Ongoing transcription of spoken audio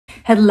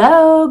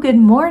Hello, good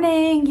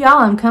morning. Y'all,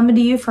 I'm coming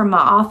to you from my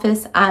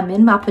office. I'm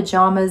in my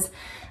pajamas.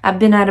 I've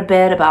been out of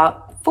bed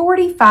about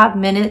 45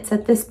 minutes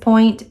at this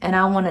point, and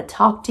I want to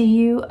talk to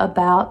you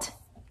about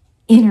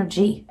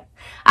energy.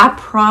 I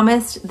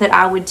promised that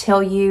I would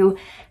tell you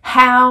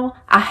how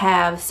I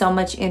have so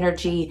much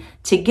energy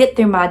to get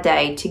through my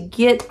day, to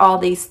get all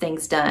these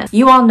things done.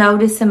 You all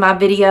notice in my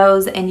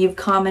videos, and you've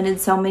commented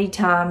so many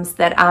times,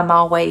 that I'm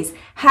always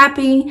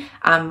happy,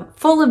 I'm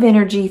full of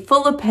energy,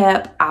 full of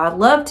pep, I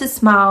love to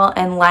smile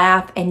and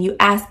laugh, and you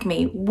ask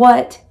me,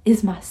 what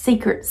is my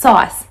secret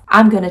sauce?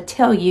 I'm gonna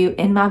tell you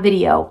in my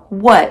video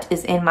what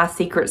is in my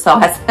secret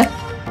sauce.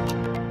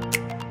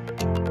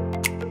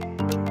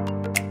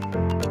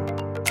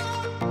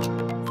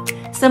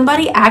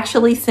 Somebody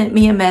actually sent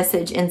me a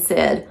message and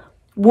said,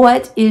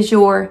 what is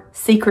your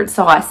secret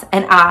sauce?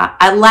 And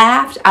I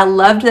laughed. I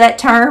loved that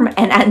term.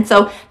 And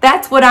so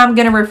that's what I'm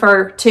going to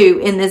refer to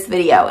in this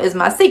video is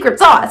my secret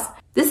sauce.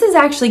 This is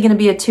actually going to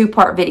be a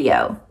two-part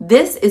video.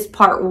 This is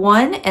part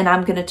one, and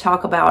I'm going to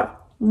talk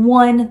about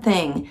one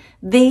thing,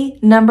 the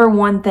number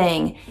one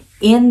thing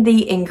in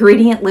the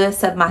ingredient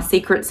list of my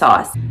secret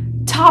sauce.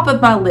 Top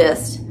of my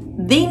list,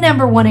 the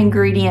number one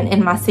ingredient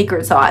in my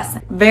secret sauce,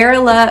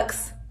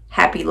 Verilux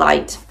Happy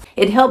Light.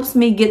 It helps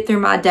me get through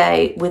my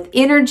day with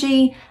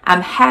energy. I'm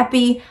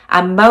happy,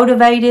 I'm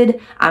motivated,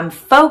 I'm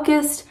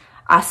focused,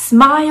 I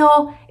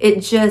smile.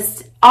 It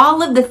just,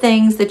 all of the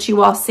things that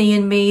you all see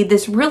in me,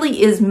 this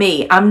really is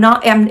me.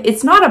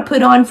 It's not a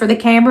put on for the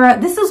camera.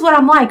 This is what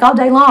I'm like all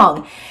day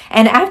long.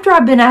 And after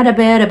I've been out of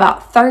bed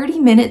about 30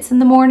 minutes in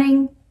the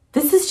morning,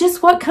 this is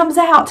just what comes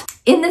out.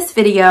 In this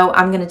video,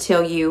 I'm going to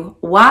tell you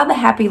why the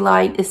Happy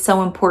Light is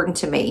so important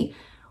to me,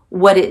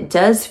 what it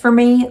does for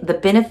me, the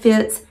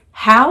benefits,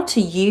 how to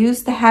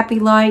use the Happy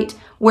Light,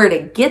 where to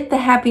get the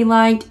Happy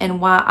Light, and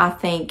why I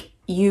think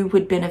you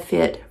would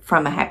benefit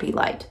from a Happy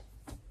Light.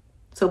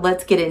 So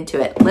let's get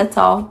into it. Let's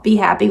all be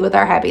happy with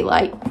our Happy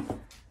Light.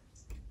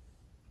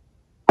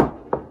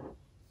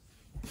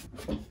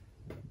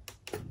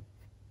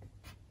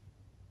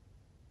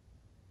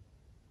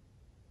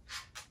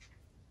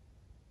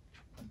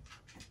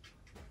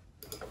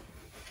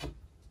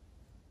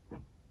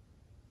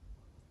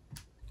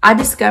 I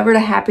discovered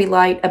a Happy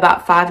Light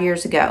about 5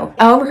 years ago.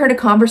 I overheard a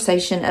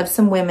conversation of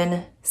some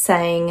women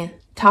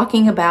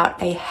talking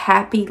about a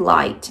Happy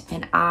Light,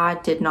 and I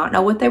did not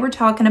know what they were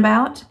talking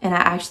about. And I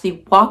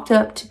actually walked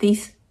up to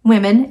these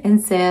women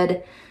and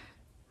said,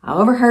 I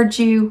overheard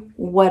you.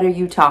 What are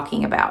you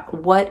talking about?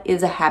 What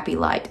is a Happy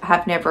Light?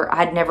 I'd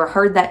never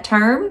heard that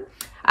term.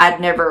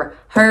 I'd never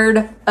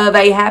heard of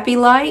a Happy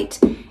Light,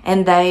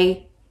 and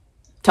they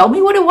told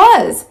me what it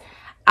was.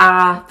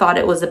 I thought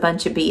it was a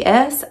bunch of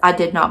BS. I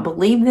did not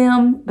believe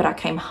them, but I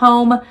came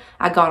home.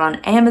 I got on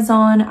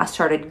Amazon. I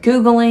started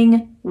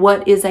Googling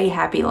what is a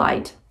Happy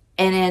Light.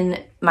 And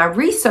in my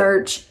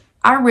research,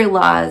 I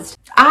realized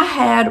I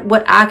had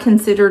what I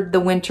considered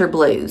the winter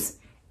blues.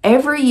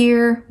 Every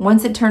year,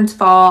 once it turns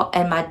fall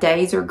and my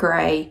days are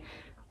gray,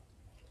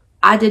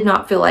 I did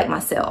not feel like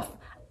myself.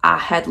 I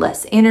had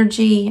less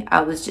energy.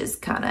 I was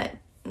just kind of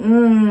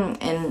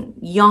and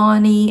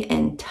yawny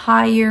and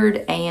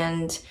tired,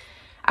 and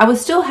I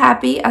was still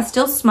happy. I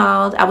still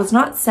smiled. I was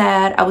not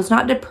sad. I was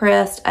not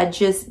depressed. I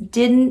just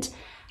didn't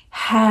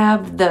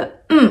have the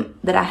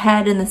that I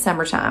had in the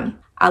summertime.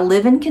 I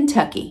live in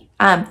Kentucky.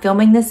 I'm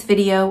filming this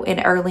video in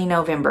early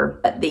November.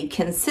 But the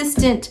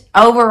consistent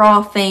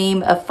overall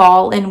theme of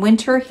fall and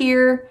winter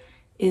here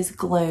is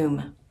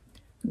gloom.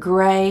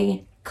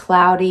 Gray,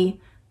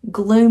 cloudy,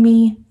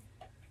 gloomy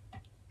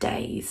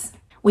days.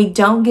 We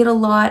don't get a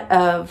lot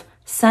of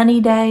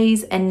sunny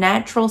days and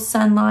natural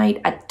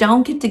sunlight. I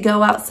don't get to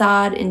go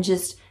outside and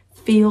just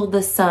feel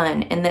the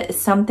sun. And that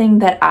is something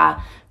that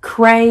I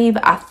crave.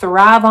 I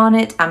thrive on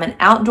it. I'm an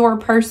outdoor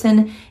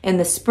person. In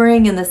the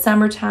spring and the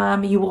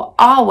summertime, you will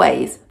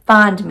always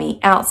find me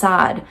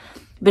outside.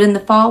 But in the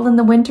fall and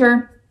the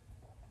winter,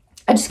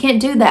 I just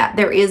can't do that.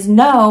 There is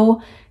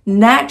no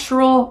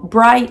natural,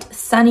 bright,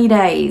 sunny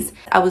days.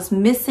 I was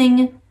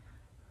missing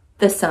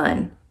the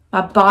sun.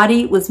 My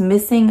body was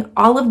missing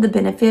all of the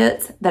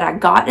benefits that I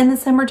got in the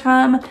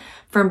summertime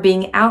from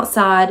being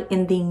outside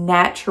in the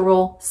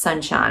natural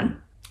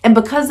sunshine. And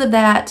because of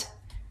that,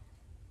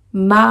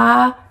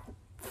 my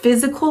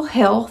physical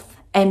health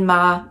and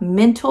my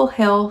mental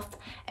health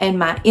and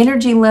my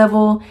energy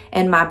level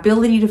and my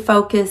ability to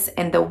focus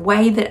and the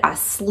way that I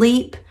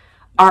sleep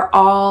are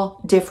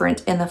all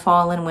different in the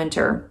fall and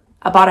winter.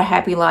 I bought a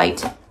Happy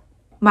Light.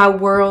 My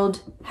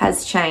world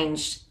has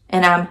changed,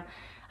 and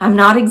I'm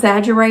not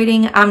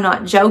exaggerating. I'm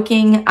not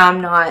joking.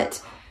 I'm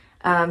not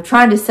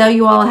trying to sell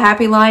you all a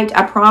Happy Light.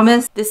 I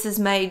promise. This is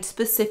made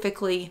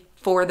specifically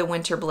for the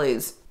winter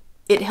blues.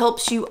 It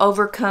helps you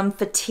overcome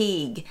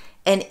fatigue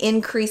and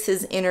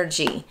increases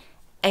energy.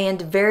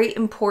 And very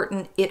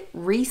important, it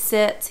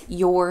resets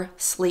your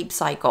sleep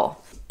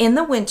cycle. In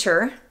the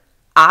winter,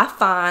 I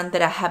find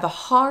that I have a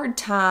hard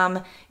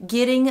time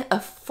getting a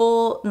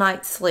full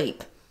night's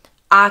sleep.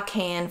 I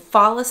can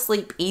fall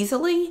asleep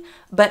easily,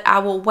 but I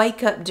will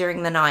wake up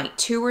during the night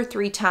 2 or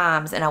 3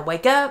 times, and I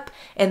wake up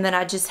and then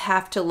I just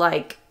have to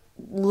like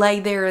lay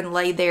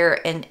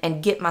there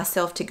and get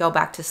myself to go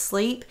back to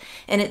sleep.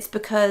 And it's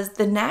because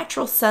the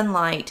natural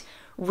sunlight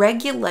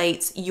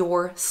regulates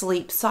your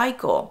sleep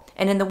cycle.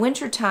 And in the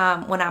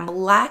wintertime, when I'm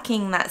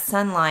lacking that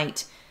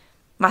sunlight,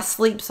 my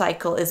sleep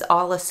cycle is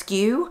all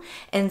askew.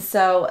 And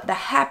so the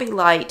Happy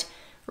Light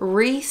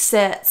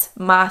resets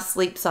my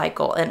sleep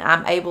cycle, and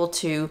I'm able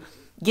to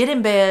get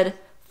in bed,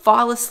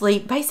 fall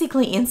asleep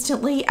basically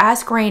instantly.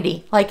 Ask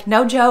Randy. Like,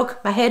 no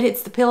joke, my head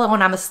hits the pillow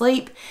when I'm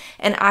asleep,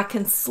 and I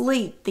can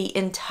sleep the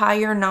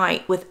entire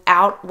night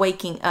without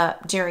waking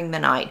up during the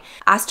night.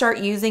 I start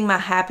using my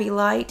Happy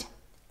Light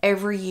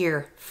every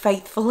year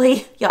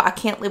faithfully. Yeah, I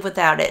can't live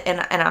without it,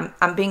 and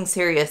I'm being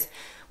serious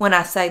when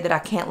I say that I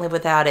can't live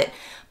without it.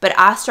 But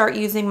I start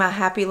using my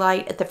Happy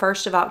Light at the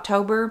 1st of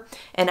October,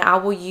 and I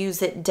will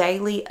use it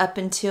daily up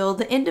until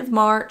the end of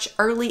March,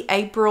 early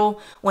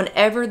April,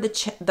 whenever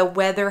the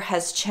weather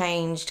has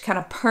changed kind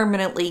of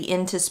permanently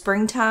into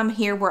springtime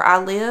here where I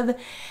live,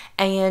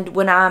 and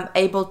when I'm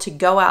able to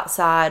go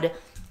outside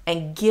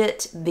and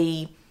get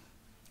the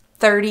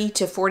 30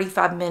 to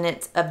 45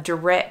 minutes of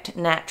direct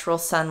natural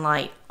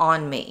sunlight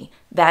on me.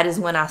 That is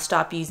when I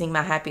stop using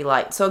my Happy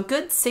Light. So a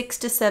good 6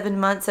 to 7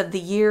 months of the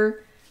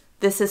year,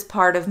 this is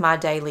part of my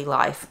daily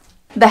life.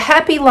 The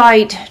Happy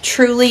Light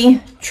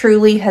truly,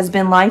 truly has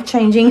been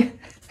life-changing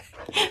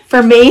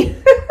for me.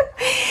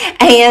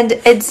 And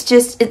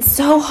it's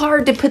so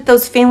hard to put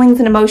those feelings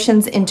and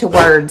emotions into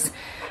words.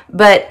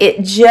 But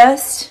it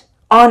just,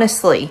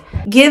 honestly,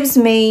 gives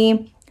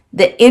me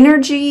the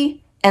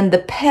energy and the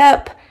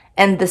pep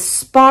and the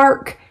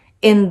spark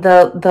in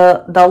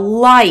the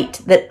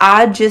light that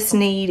I just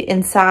need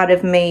inside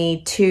of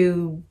me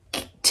to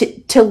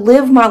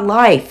live my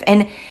life.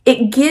 And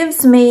it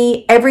gives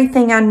me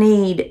everything I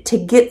need to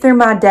get through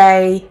my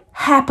day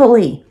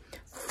happily,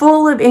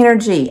 full of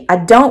energy. I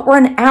don't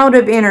run out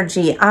of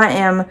energy. I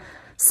am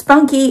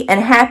spunky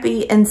and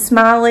happy and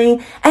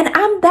smiley, and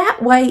I'm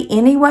that way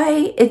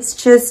anyway. It's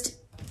just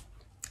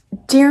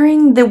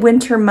during the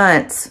winter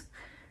months,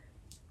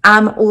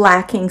 I'm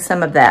lacking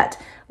some of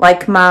that.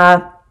 Like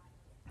my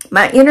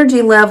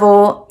energy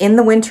level in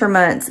the winter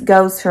months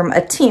goes from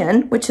a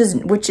 10, which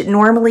it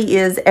normally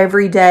is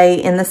every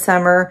day in the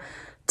summer,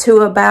 to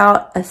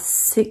about a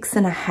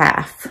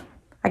 6.5.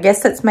 I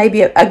guess that's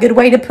maybe a good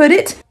way to put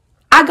it.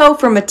 I go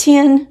from a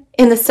 10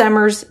 in the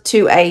summers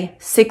to a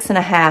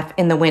 6.5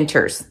 in the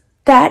winters.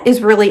 That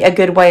is really a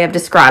good way of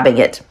describing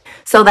it.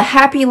 So the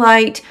Happy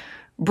Light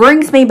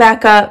brings me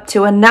back up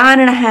to a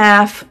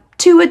 9.5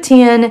 to a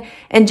 10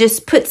 and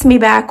just puts me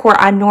back where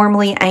I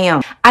normally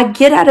am. I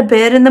get out of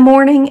bed in the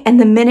morning, and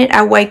the minute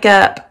I wake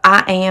up,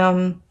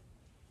 I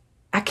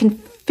can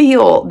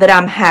feel that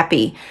I'm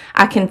happy.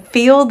 I can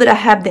feel that I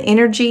have the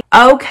energy.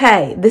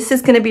 Okay, this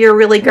is going to be a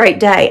really great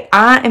day.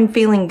 I am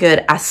feeling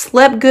good. I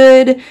slept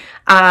good.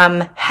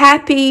 I'm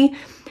happy.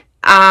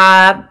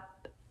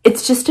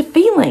 It's just a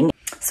feeling.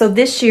 So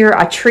this year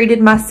I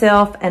treated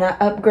myself and I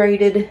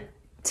upgraded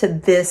to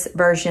this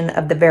version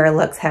of the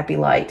Verilux Happy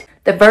Light.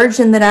 The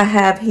version that I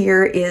have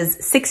here is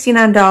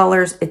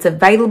 $69. It's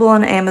available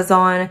on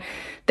Amazon.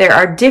 There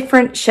are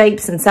different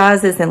shapes and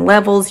sizes and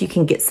levels. You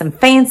can get some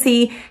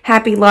fancy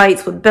Happy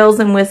Lights with bells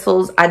and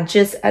whistles. I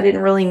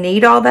didn't really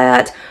need all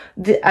that.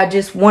 I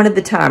just wanted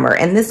the timer.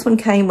 And this one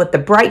came with the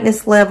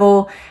brightness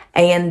level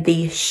and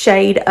the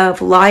shade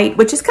of light,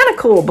 which is kind of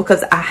cool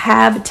because I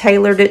have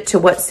tailored it to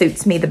what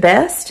suits me the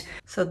best.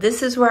 So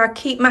this is where I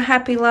keep my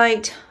Happy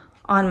Light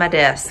on my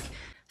desk.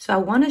 So I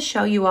want to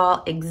show you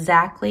all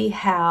exactly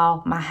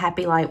how my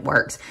Happy Light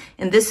works.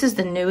 And this is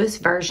the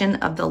newest version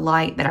of the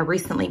light that I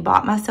recently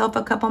bought myself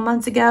a couple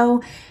months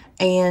ago.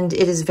 And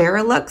it is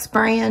Verilux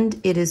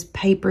brand. It is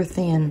paper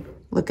thin.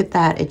 Look at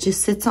that. It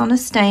just sits on a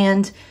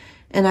stand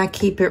and I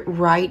keep it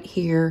right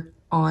here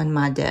on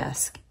my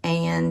desk.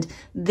 And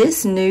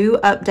this new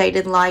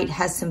updated light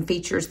has some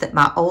features that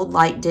my old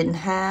light didn't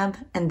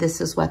have. And this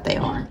is what they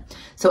are.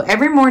 So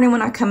every morning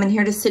when I come in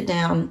here to sit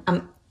down,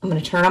 I'm going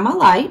to turn on my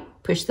light.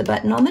 Push the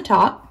button on the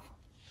top.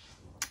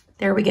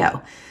 There we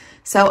go.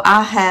 So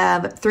I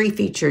have 3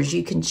 features.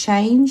 You can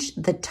change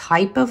the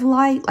type of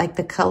light, like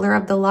the color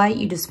of the light.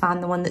 You just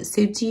find the one that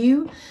suits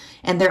you.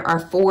 And there are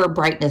 4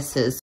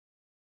 brightnesses.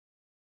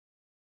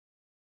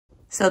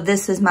 So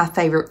this is my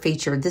favorite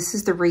feature. This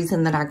is the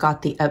reason that I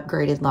got the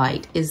upgraded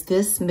light, is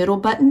this middle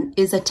button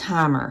is a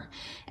timer.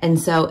 And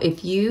so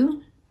if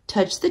you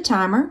touch the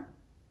timer,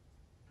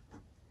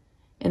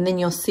 and then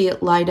you'll see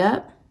it light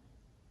up.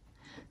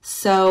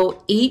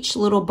 So each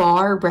little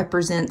bar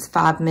represents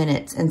 5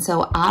 minutes. And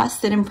so I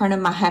sit in front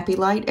of my Happy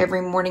Light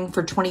every morning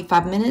for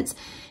 25 minutes,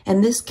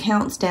 and this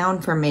counts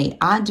down for me.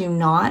 I do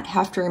not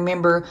have to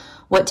remember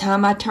what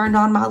time I turned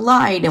on my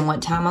light and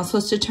what time I'm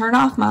supposed to turn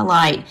off my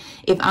light.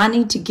 If I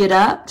need to get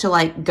up to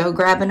like go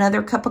grab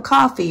another cup of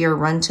coffee or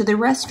run to the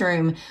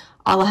restroom,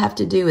 all I have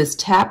to do is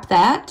tap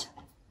that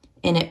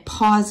and it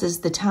pauses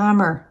the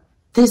timer.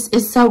 This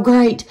is so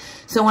great.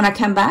 So when I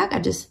come back, I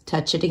just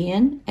touch it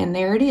again and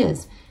there it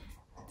is.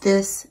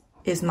 This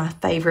is my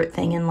favorite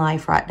thing in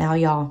life right now,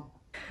 y'all.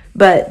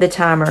 But the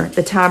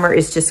timer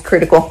is just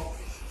critical.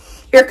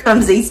 Here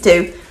comes these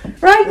two.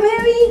 Right,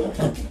 Mary?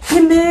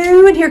 The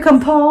moo, and here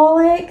come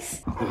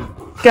POLLUX'S.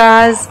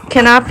 Guys,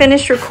 can I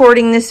finish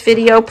recording this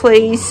video,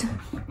 please?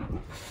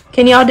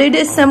 Can y'all do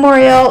this somewhere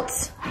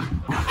else?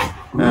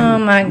 Oh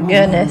my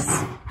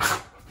goodness.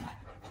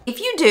 If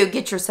you do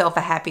get yourself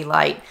a Happy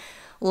Light,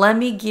 let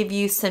me give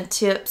you some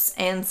tips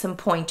and some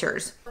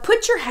pointers.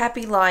 Put your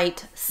Happy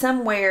Light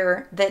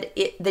somewhere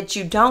that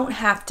you don't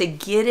have to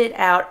get it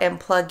out and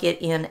plug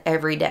it in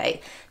every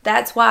day.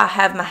 That's why I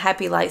have my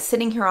Happy Light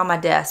sitting here on my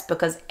desk,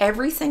 because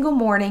every single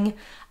morning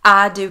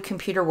I do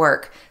computer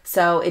work.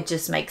 So it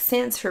just makes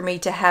sense for me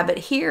to have it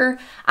here.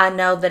 I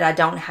know that I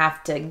don't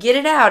have to get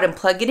it out and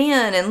plug it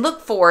in and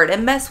look for it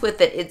and mess with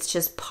it. It's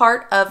just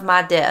part of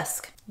my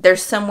desk.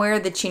 There's somewhere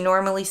that you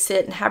normally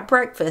sit and have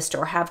breakfast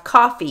or have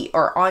coffee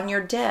or on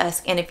your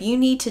desk. And if you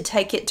need to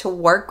take it to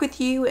work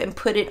with you and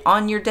put it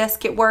on your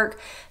desk at work,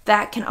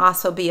 that can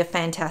also be a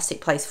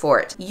fantastic place for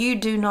it. You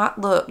do not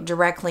look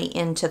directly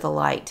into the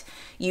light.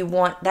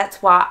 That's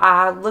why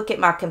I look at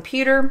my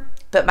computer,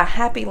 but my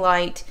Happy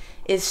Light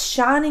is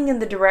shining in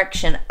the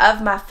direction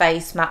of my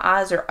face. My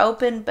eyes are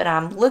open, but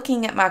I'm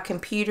looking at my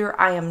computer.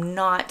 I am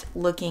not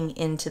looking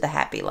into the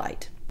Happy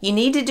Light. You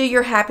need to do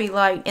your Happy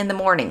Light in the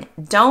morning.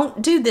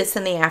 Don't do this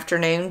in the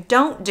afternoon.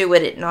 Don't do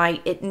it at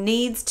night. It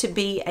needs to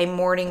be a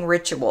morning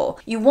ritual.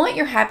 You want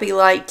your Happy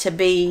Light to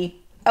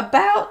be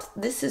about,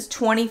 this is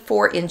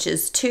 24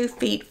 inches, 2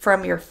 feet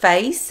from your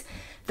face.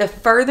 The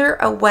further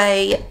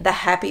away the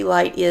Happy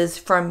Light is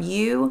from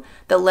you,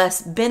 the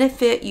less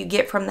benefit you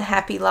get from the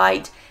Happy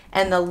Light,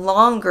 and the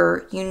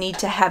longer you need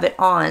to have it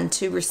on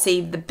to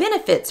receive the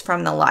benefits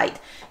from the light.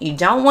 You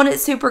don't want it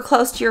super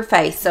close to your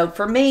face. So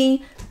for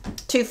me,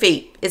 2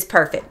 feet is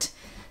perfect.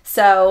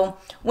 So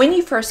when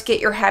you first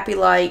get your Happy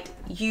Light,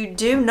 you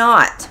do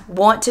not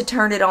want to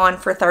turn it on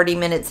for 30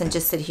 minutes and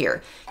just sit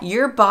here.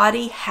 Your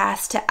body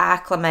has to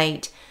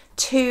acclimate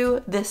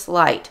to this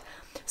light.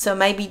 So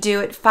maybe do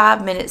it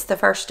 5 minutes the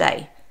first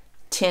day,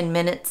 10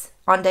 minutes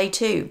on day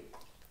 2,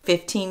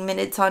 15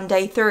 minutes on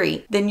day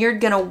 3. Then you're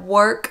going to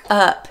work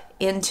up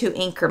into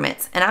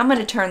increments. And I'm going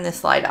to turn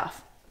this light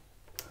off.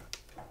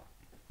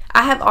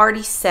 I have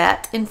already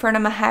sat in front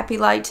of my Happy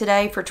Light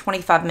today for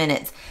 25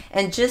 minutes.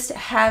 And just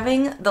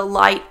having the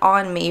light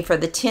on me for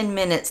the 10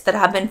 minutes that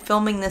I've been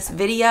filming this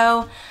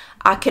video,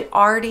 I could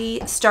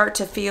already start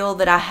to feel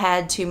that I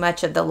had too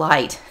much of the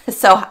light.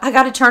 So I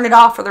got to turn it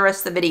off for the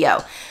rest of the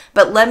video.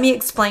 But let me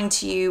explain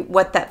to you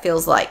what that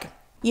feels like.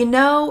 You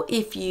know,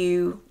 if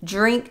you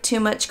drink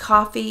too much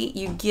coffee,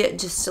 you get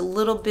just a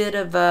little bit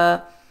of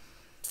a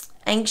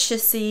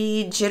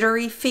anxiousy,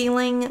 jittery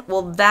feeling.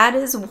 Well, that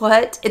is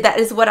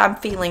what I'm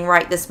feeling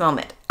right this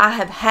moment. I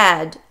have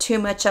had too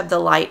much of the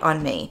light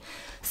on me.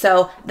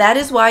 So that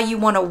is why you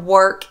want to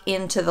work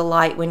into the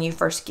light when you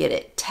first get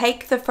it.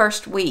 Take the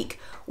first week,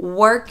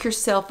 work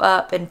yourself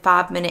up in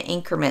 5-minute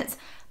increments.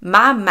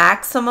 My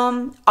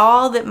maximum,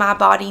 all that my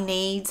body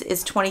needs,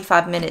 is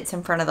 25 minutes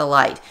in front of the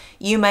light.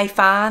 You may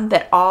find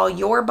that all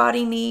your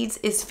body needs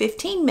is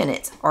 15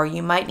 minutes, or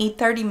you might need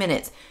 30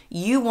 minutes.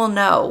 You will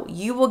know.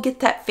 You will get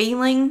that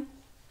feeling,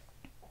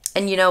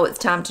 and you know it's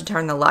time to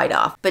turn the light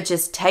off. But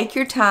just take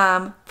your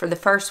time for the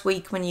first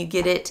week when you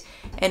get it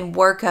and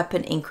work up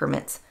in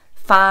increments.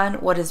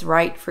 Find what is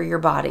right for your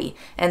body.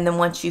 And then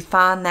once you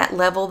find that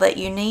level that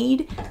you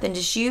need, then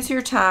just use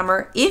your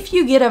timer. If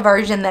you get a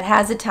version that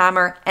has a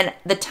timer and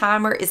the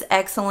timer is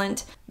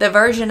excellent, the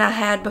version I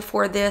had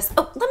before this,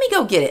 oh, let me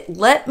go get it.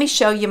 Let me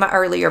show you my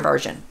earlier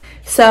version.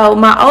 So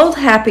my old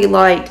Happy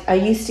Light, I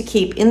used to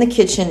keep in the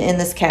kitchen in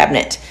this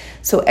cabinet.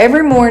 So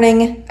every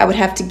morning I would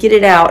have to get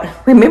it out,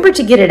 remember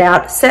to get it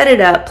out, set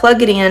it up,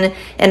 plug it in,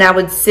 and I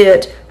would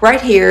sit right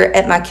here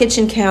at my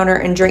kitchen counter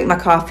and drink my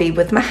coffee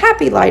with my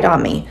Happy Light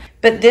on me.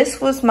 But this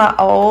was my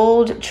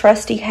old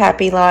trusty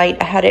Happy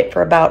Light. I had it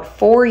for about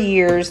 4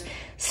 years,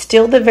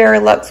 still the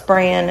Verilux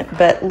brand,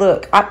 but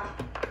look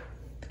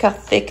how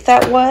thick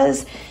that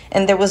was.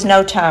 And there was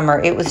no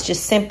timer. It was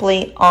just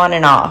simply on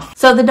and off.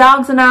 So the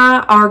dogs and I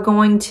are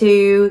going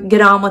to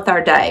get on with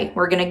our day.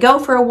 We're going to go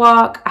for a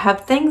walk. I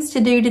have things to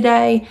do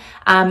today.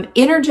 I'm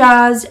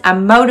energized.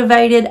 I'm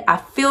motivated. I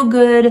feel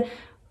good.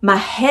 My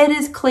head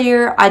is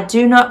clear. I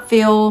do not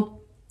feel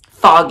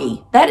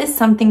foggy. That is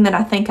something that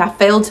I think I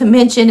failed to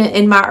mention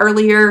in my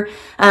earlier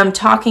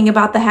talking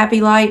about the Happy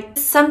Light.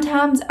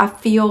 Sometimes I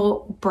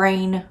feel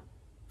brain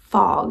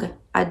fog.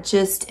 I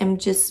just am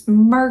just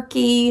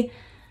murky.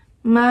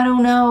 I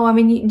don't know. I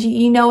mean,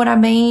 you know what I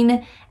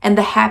mean? And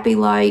the Happy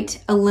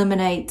Light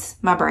eliminates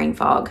my brain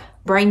fog.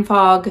 Brain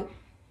fog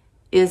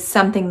is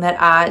something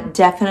that I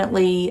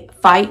definitely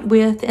fight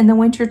with in the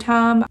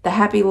wintertime. The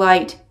Happy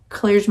Light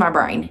clears my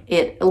brain.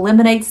 It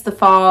eliminates the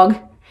fog.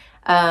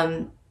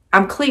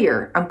 I'm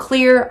clear.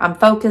 I'm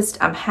focused.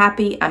 I'm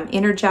happy. I'm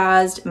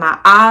energized. My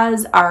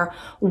eyes are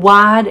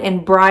wide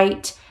and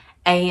bright,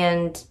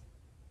 and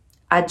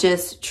I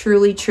just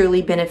truly,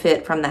 truly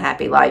benefit from the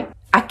Happy Light.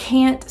 I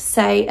can't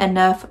say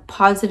enough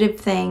positive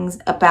things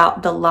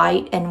about the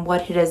light and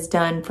what it has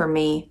done for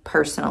me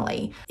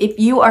personally. If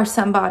you are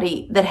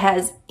somebody that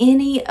has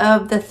any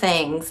of the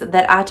things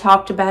that I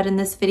talked about in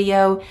this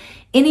video,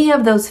 any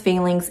of those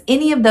feelings,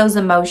 any of those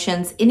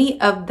emotions, any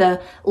of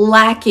the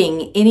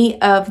lacking, any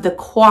of the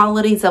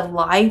qualities of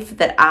life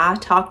that I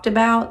talked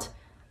about,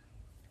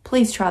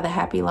 please try the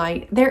Happy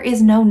Light. There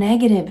is no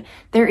negative.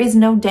 There is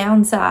no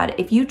downside.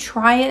 If you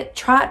try it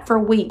for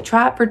a week,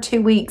 try it for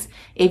 2 weeks.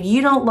 If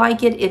you don't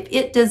like it, if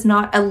it does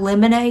not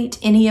eliminate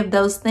any of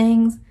those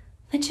things,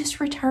 then just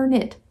return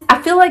it.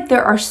 I feel like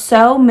there are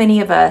so many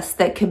of us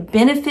that could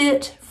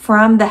benefit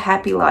from the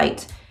Happy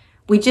Light.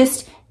 We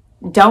just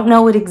don't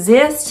know it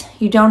exists.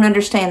 You don't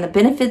understand the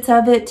benefits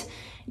of it.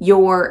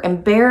 You're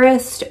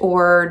embarrassed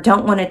or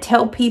don't want to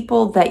tell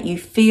people that you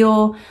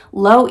feel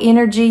low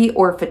energy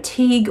or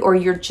fatigue, or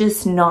you're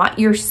just not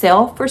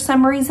yourself for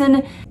some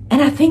reason.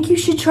 And I think you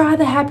should try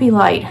the Happy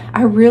Light.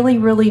 I really,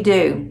 really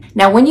do.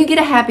 Now, when you get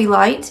a Happy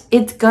Light,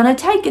 it's gonna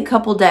take a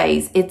couple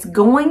days. It's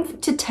going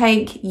to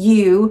take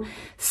you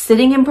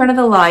sitting in front of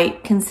the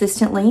light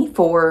consistently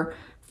for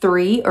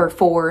 3 or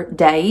 4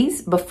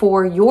 days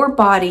before your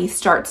body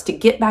starts to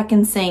get back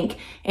in sync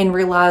and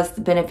realize the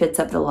benefits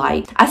of the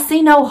light. I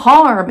see no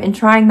harm in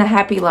trying the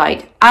Happy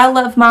Light. I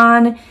love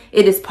mine.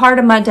 It is part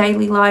of my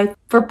daily life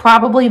for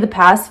probably the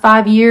past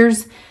 5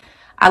 years.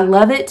 I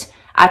love it.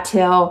 I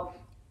tell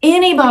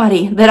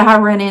anybody that I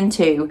run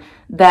into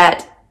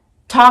that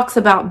talks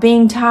about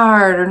being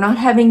tired or not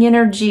having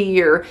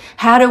energy or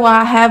how do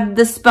I have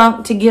the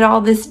spunk to get all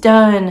this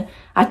done,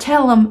 I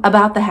tell them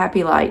about the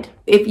Happy Light.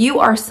 If you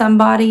are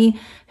somebody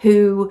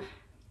who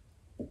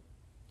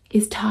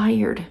is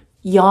tired,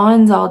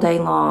 yawns all day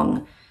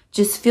long,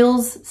 just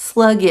feels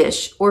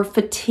sluggish or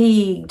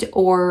fatigued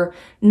or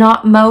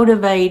not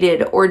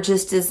motivated, or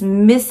just is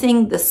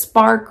missing the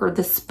spark or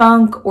the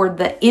spunk or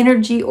the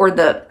energy or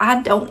the,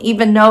 I don't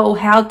even know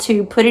how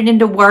to put it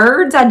into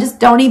words. I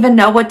just don't even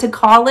know what to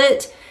call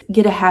it.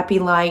 Get a Happy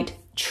Light.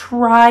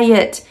 Try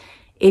it.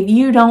 If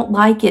you don't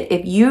like it,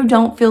 if you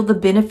don't feel the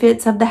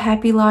benefits of the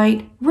Happy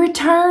Light,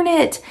 return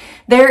it.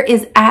 There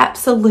is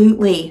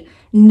absolutely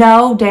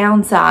no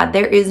downside.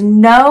 There is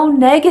no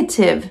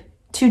negative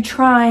to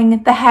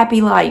trying the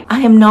Happy Light. I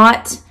am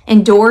not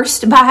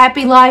endorsed by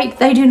Happy Light.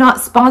 They do not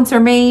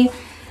sponsor me.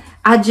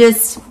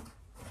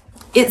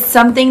 It's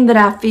something that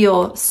I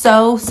feel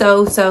so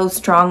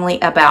strongly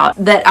about,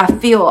 that I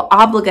feel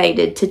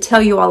obligated to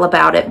tell you all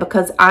about it,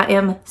 because I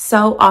am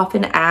so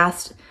often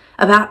asked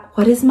about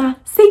what is my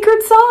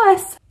secret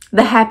sauce.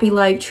 The Happy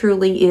Light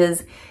truly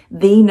is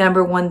the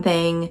 #1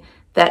 thing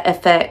that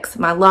affects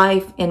my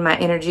life and my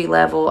energy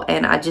level,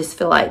 and I just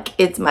feel like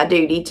it's my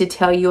duty to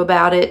tell you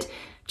about it.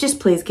 Just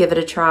please give it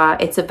a try.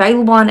 It's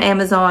available on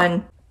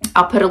Amazon.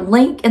 I'll put a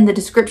link in the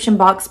description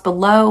box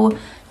below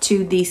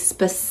to the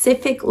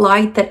specific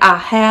light that I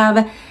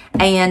have,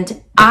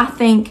 and I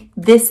think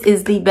this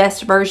is the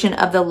best version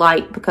of the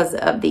light because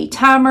of the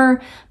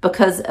timer,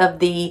 because of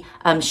the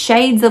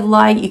shades of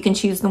light. You can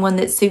choose the one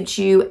that suits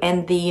you,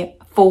 and the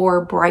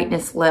 4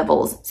 brightness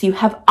levels. So you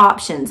have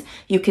options.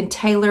 You can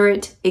tailor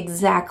it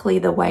exactly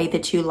the way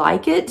that you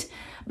like it.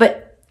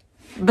 But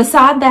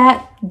beside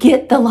that,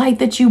 get the light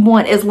that you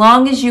want. As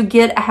long as you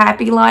get a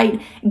Happy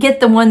Light, get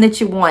the one that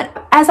you want.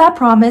 As I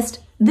promised,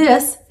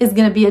 this is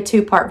going to be a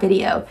 2-part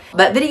video.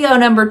 But video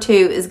 #2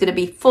 is going to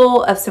be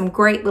full of some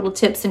great little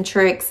tips and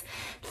tricks,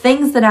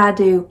 things that I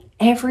do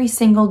every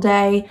single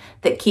day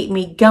that keep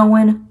me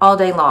going all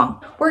day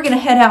long. We're going to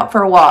head out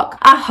for a walk.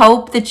 I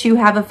hope that you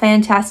have a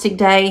fantastic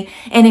day.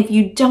 And if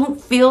you don't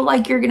feel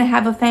like you're going to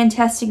have a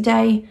fantastic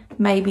day,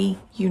 maybe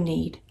you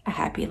need a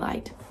Happy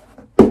Light.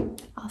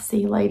 I'll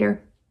see you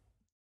later.